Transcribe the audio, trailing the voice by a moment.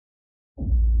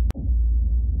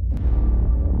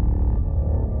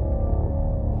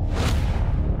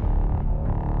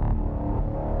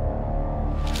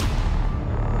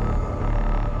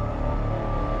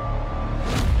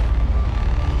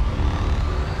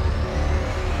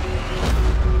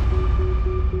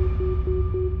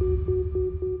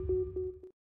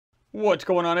What's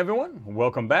going on, everyone?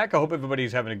 Welcome back. I hope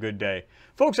everybody's having a good day.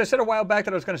 Folks, I said a while back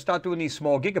that I was going to start doing these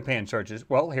small Gigapan searches.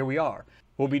 Well, here we are.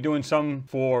 We'll be doing some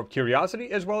for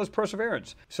curiosity as well as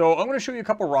perseverance. So I'm going to show you a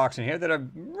couple rocks in here that are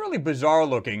really bizarre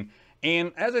looking.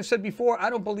 And as I've said before, I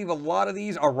don't believe a lot of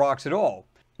these are rocks at all.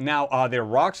 Now, are there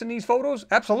rocks in these photos?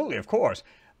 Absolutely, of course.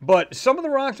 But some of the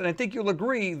rocks, and I think you'll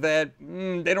agree that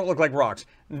they don't look like rocks.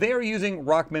 They're using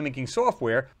rock mimicking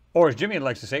software, or as Jimmy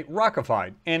likes to say,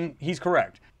 rockified. And he's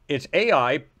correct. It's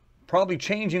AI probably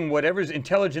changing whatever's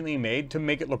intelligently made to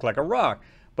make it look like a rock.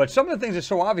 But some of the things are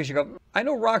so obvious, you go, I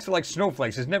know rocks are like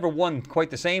snowflakes. There's never one quite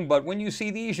the same, but when you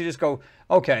see these, you just go,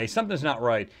 okay, something's not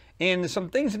right. And there's some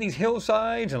things in these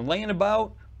hillsides and laying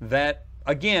about that,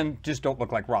 again, just don't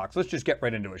look like rocks. Let's just get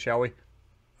right into it, shall we? All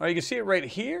right, you can see it right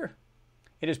here.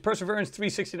 It is Perseverance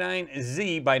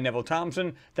 369Z by Neville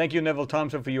Thompson. Thank you, Neville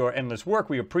Thompson, for your endless work.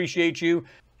 We appreciate you.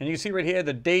 And you can see right here,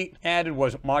 the date added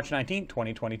was March 19,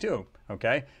 2022.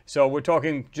 Okay, so we're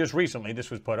talking just recently this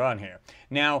was put on here.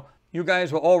 Now, you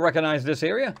guys will all recognize this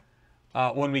area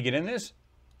when we get in this.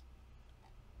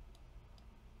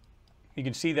 You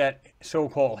can see that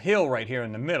so-called hill right here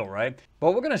in the middle, right?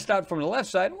 But we're going to start from the left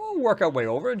side. We'll work our way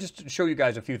over just to show you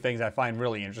guys a few things I find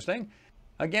really interesting.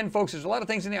 Again, folks, there's a lot of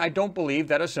things in there I don't believe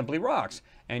that are simply rocks.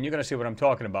 And you're going to see what I'm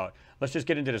talking about. Let's just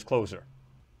get into this closer.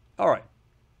 All right.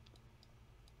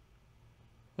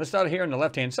 Let's start here on the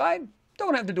left-hand side.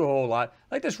 Don't have to do a whole lot.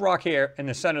 Like this rock here in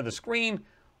the center of the screen.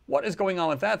 What is going on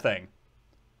with that thing?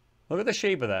 Look at the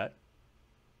shape of that.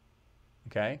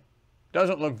 Okay.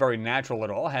 Doesn't look very natural at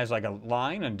all. Has like a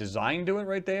line and design to it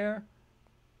right there.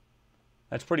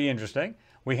 That's pretty interesting.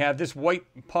 We have this white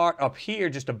part up here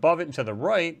just above it and to the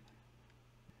right.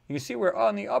 You can see where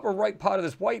on the upper right part of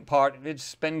this white part,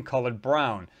 it's been colored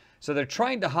brown. So they're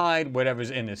trying to hide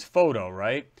whatever's in this photo,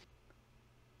 right?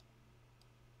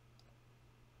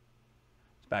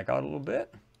 Let's back out a little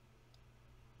bit.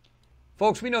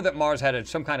 Folks, we know that Mars had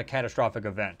some kind of catastrophic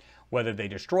event. Whether they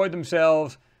destroyed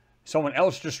themselves, someone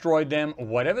else destroyed them,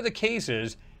 whatever the case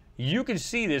is, you can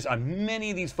see this on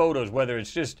many of these photos, whether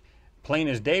it's just plain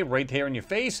as day right there in your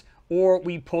face, or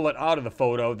we pull it out of the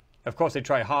photo. Of course, they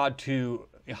try hard to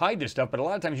hide this stuff, but a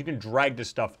lot of times you can drag this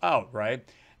stuff out, right?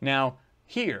 Now,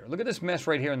 here, look at this mess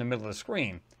right here in the middle of the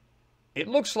screen. It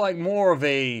looks like more of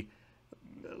a,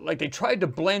 like they tried to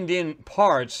blend in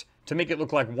parts to make it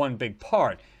look like one big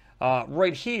part.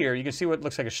 Right here, you can see what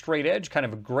looks like a straight edge, kind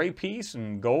of a gray piece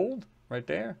in gold right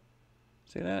there.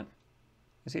 See that?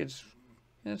 You see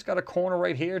it's got a corner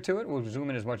right here to it. We'll zoom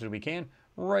in as much as we can.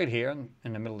 Right here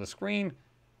in the middle of the screen.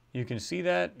 You can see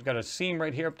that. It's got a seam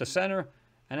right here up the center.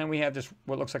 And then we have this,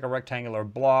 what looks like a rectangular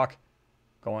block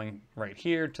going right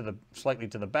here to the, slightly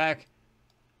to the back.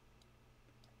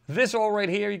 This all right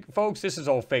here, folks, this is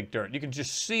all fake dirt. You can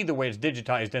just see the way it's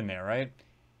digitized in there, right?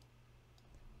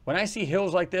 When I see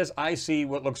hills like this, I see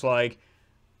what looks like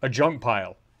a junk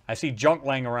pile. I see junk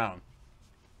laying around.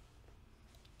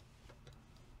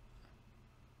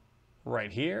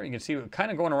 Right here, you can see it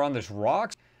kind of going around this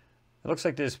rock. It looks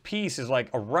like this piece is like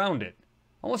around it.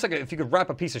 Almost like if you could wrap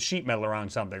a piece of sheet metal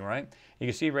around something, right? You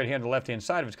can see right here on the left-hand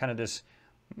side, it's kind of this,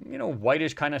 you know,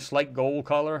 whitish kind of slight gold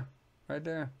color right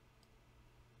there.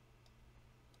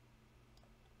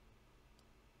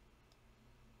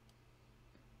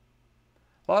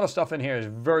 A lot of stuff in here is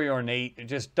very ornate. It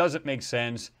just doesn't make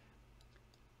sense.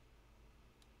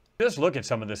 Just look at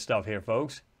some of this stuff here,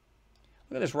 folks.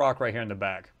 Look at this rock right here in the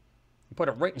back. Put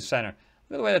it right in the center.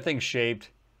 Look at the way that thing's shaped.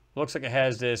 It looks like it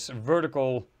has this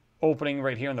vertical opening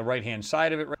right here on the right-hand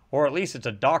side of it. Or at least it's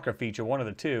a darker feature, one of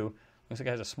the two. Looks like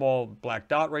it has a small black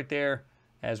dot right there,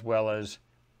 as well as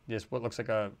this, what looks like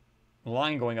a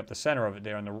line going up the center of it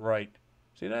there on the right.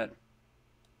 See that?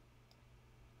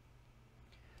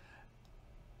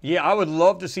 Yeah, I would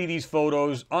love to see these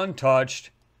photos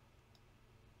untouched,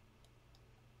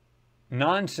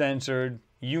 non-censored,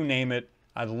 you name it.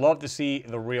 I'd love to see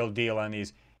the real deal on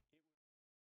these.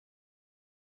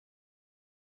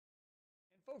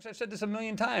 And folks, I've said this a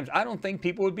million times. I don't think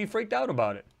people would be freaked out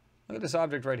about it. Look at this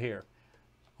object right here.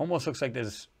 Almost looks like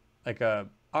there's like a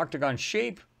octagon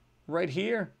shape right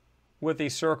here with a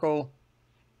circle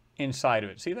inside of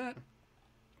it. See that?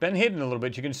 Been hidden a little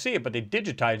bit. You can see it, but they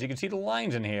digitized. You can see the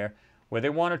lines in here where they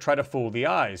want to try to fool the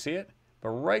eyes. See it? But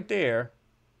right there,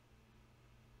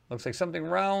 looks like something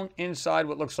round inside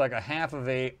what looks like a half of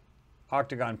a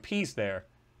octagon piece there.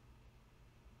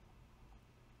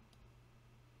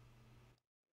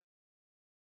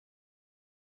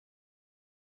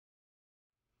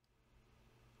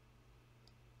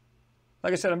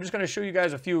 Like I said, I'm just going to show you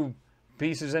guys a few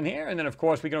pieces in here, and then of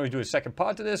course we can always do a second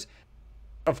part to this.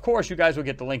 Of course, you guys will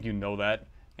get the link, you know that,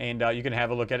 and you can have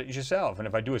a look at it yourself. And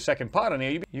if I do a second part on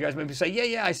here, you guys maybe say,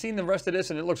 yeah, I seen the rest of this,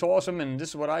 and it looks awesome, and this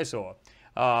is what I saw.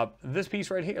 This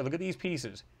piece right here, look at these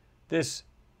pieces. This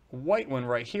white one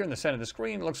right here in the center of the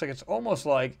screen looks like it's almost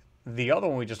like the other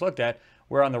one we just looked at,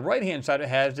 where on the right-hand side it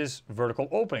has this vertical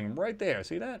opening right there.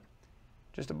 See that?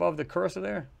 Just above the cursor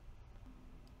there.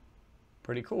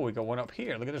 Pretty cool. We got one up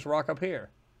here. Look at this rock up here.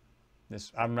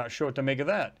 This, I'm not sure what to make of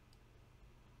that.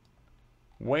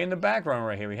 Way in the background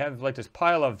right here, we have like this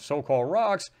pile of so-called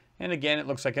rocks, and again, it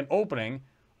looks like an opening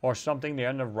or something there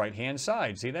on the right-hand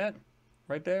side. See that?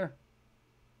 Right there?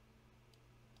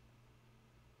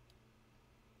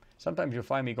 Sometimes you'll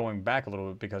find me going back a little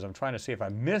bit because I'm trying to see if I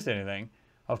missed anything.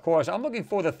 Of course, I'm looking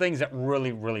for the things that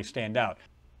really, really stand out.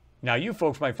 Now, you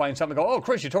folks might find something and go, oh,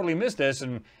 Chris, you totally missed this,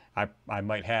 and I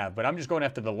might have. But I'm just going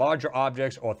after the larger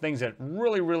objects or things that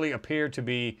really, really appear to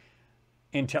be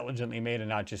intelligently made and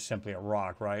not just simply a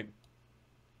rock, right?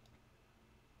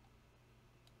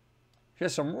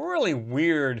 Just some really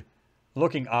weird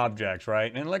looking objects,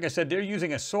 right? And like I said, they're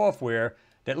using a software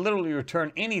that literally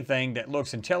return anything that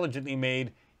looks intelligently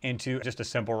made into just a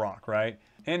simple rock, right?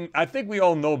 And I think we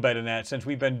all know better than that since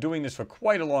we've been doing this for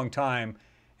quite a long time,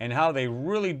 and how they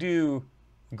really do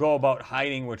go about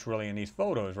hiding what's really in these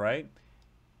photos, right?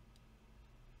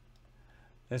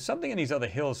 There's something in these other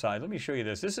hillsides. Let me show you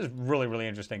this. This is really, really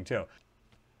interesting too.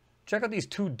 Check out these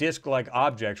two disc-like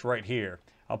objects right here.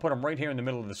 I'll put them right here in the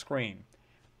middle of the screen.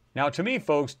 Now, to me,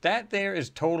 folks, that there is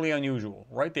totally unusual.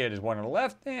 Right there, there's one on the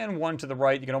left and one to the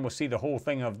right. You can almost see the whole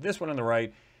thing of this one on the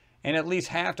right, and at least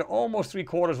half to almost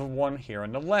 3/4 of one here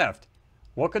on the left.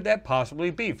 What could that possibly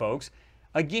be, folks?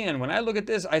 Again, when I look at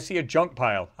this, I see a junk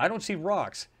pile. I don't see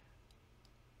rocks.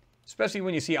 Especially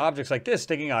when you see objects like this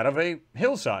sticking out of a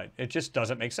hillside. It just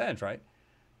doesn't make sense, right?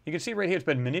 You can see right here it's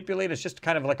been manipulated. It's just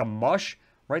kind of like a mush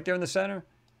right there in the center.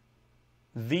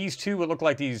 These two would look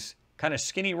like these kind of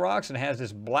skinny rocks, and it has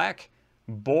this black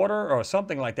border or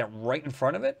something like that right in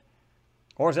front of it.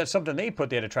 Or is that something they put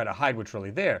there to try to hide what's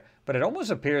really there? But it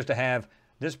almost appears to have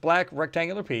this black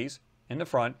rectangular piece in the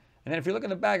front. And then if you look in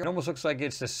the back, it almost looks like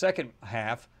it's the second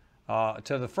half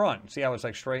to the front. See how it's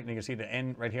like straight, and you can see the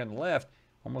end right here on the left.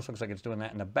 Almost looks like it's doing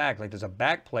that in the back, like there's a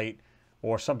back plate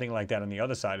or something like that on the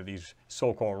other side of these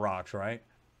so-called rocks, right?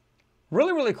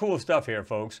 Really, really cool stuff here,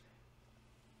 folks.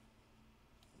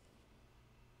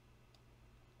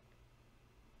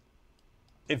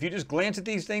 If you just glance at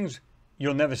these things,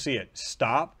 you'll never see it.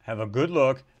 Stop, have a good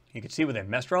look. You can see where they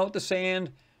messed around with the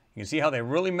sand. You can see how they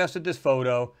really messed with this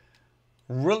photo.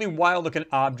 Really wild looking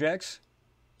objects.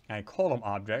 I call them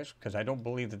objects because I don't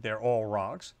believe that they're all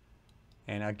rocks.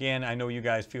 And again, I know you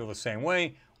guys feel the same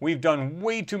way. We've done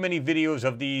way too many videos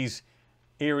of these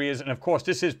areas, and of course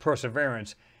this is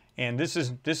Perseverance, and this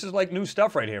is like new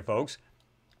stuff right here, folks.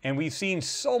 And we've seen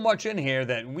so much in here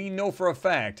that we know for a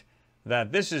fact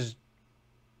that this is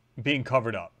being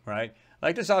covered up, right?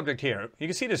 Like this object here. You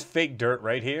can see this fake dirt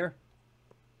right here.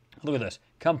 Look at this.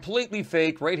 Completely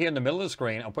fake right here in the middle of the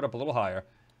screen. I'll put up a little higher.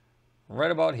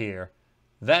 Right about here.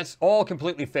 That's all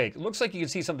completely fake. It looks like you can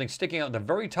see something sticking out at the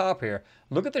very top here.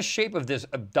 Look at the shape of this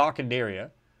darkened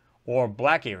area or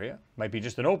black area. Might be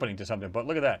just an opening to something, but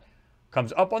look at that.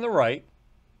 Comes up on the right,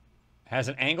 has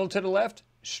an angle to the left,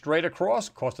 straight across.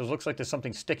 Of course, it looks like there's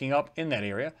something sticking up in that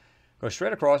area. Goes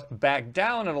straight across, back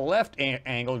down at a left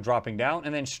angle, dropping down,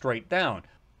 and then straight down.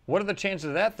 What are the chances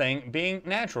of that thing being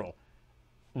natural?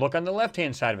 Look on the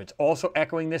left-hand side of it. It's also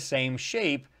echoing the same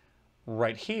shape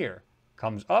right here.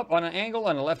 Comes up on an angle,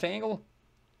 on the left angle,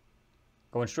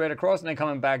 going straight across, and then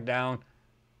coming back down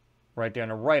right there on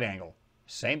the right angle.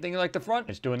 Same thing like the front.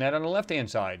 It's doing that on the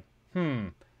left-hand side.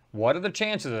 What are the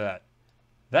chances of that?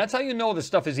 That's how you know this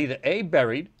stuff is either A,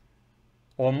 buried,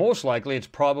 or most likely it's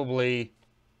probably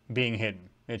being hidden.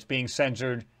 It's being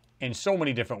censored in so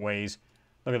many different ways.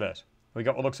 Look at this. We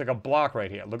got what looks like a block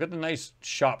right here. Look at the nice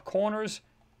sharp corners.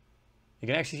 You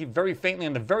can actually see very faintly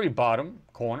on the very bottom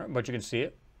corner, but you can see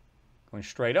it. Going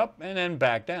straight up and then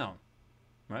back down,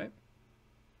 right?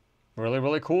 Really,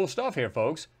 really cool stuff here,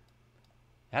 folks.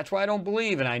 That's why I don't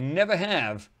believe, and I never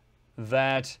have,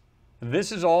 that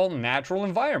this is all natural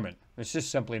environment. It's just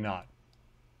simply not.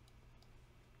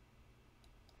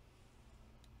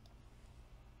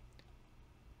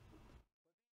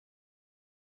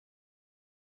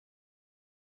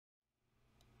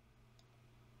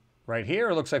 Right here,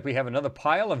 it looks like we have another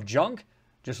pile of junk.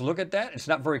 Just look at that. It's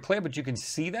not very clear, but you can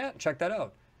see that. Check that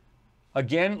out.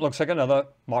 Again, looks like another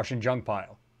Martian junk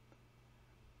pile.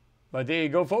 But there you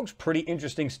go, folks. Pretty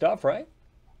interesting stuff, right?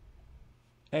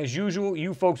 As usual,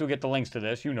 you folks will get the links to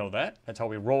this. You know that. That's how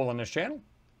we roll on this channel.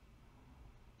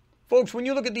 Folks, when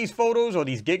you look at these photos or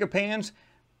these Gigapans,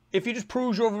 if you just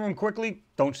peruse over them quickly,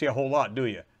 don't see a whole lot, do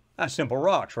you? That's simple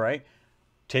rocks, right?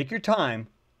 Take your time,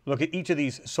 look at each of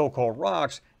these so-called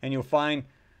rocks, and you'll find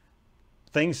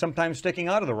things sometimes sticking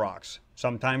out of the rocks.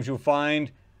 Sometimes you'll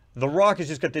find the rock has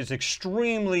just got this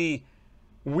extremely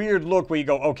weird look where you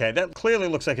go, okay, that clearly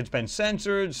looks like it's been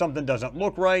censored, something doesn't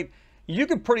look right. You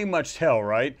can pretty much tell,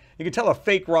 right? You can tell a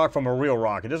fake rock from a real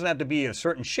rock. It doesn't have to be a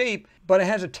certain shape, but it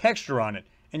has a texture on it,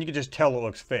 and you can just tell it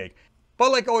looks fake.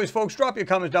 But like always, folks, drop your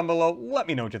comments down below. Let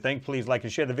me know what you think. Please like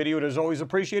and share the video. It is always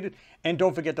appreciated. And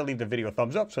don't forget to leave the video a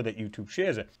thumbs up so that YouTube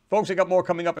shares it. Folks, I got more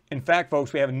coming up. In fact,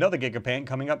 folks, we have another Gigapan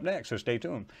coming up next, so stay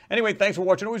tuned. Anyway, thanks for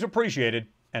watching. Always appreciated.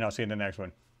 And I'll see you in the next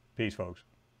one. Peace, folks.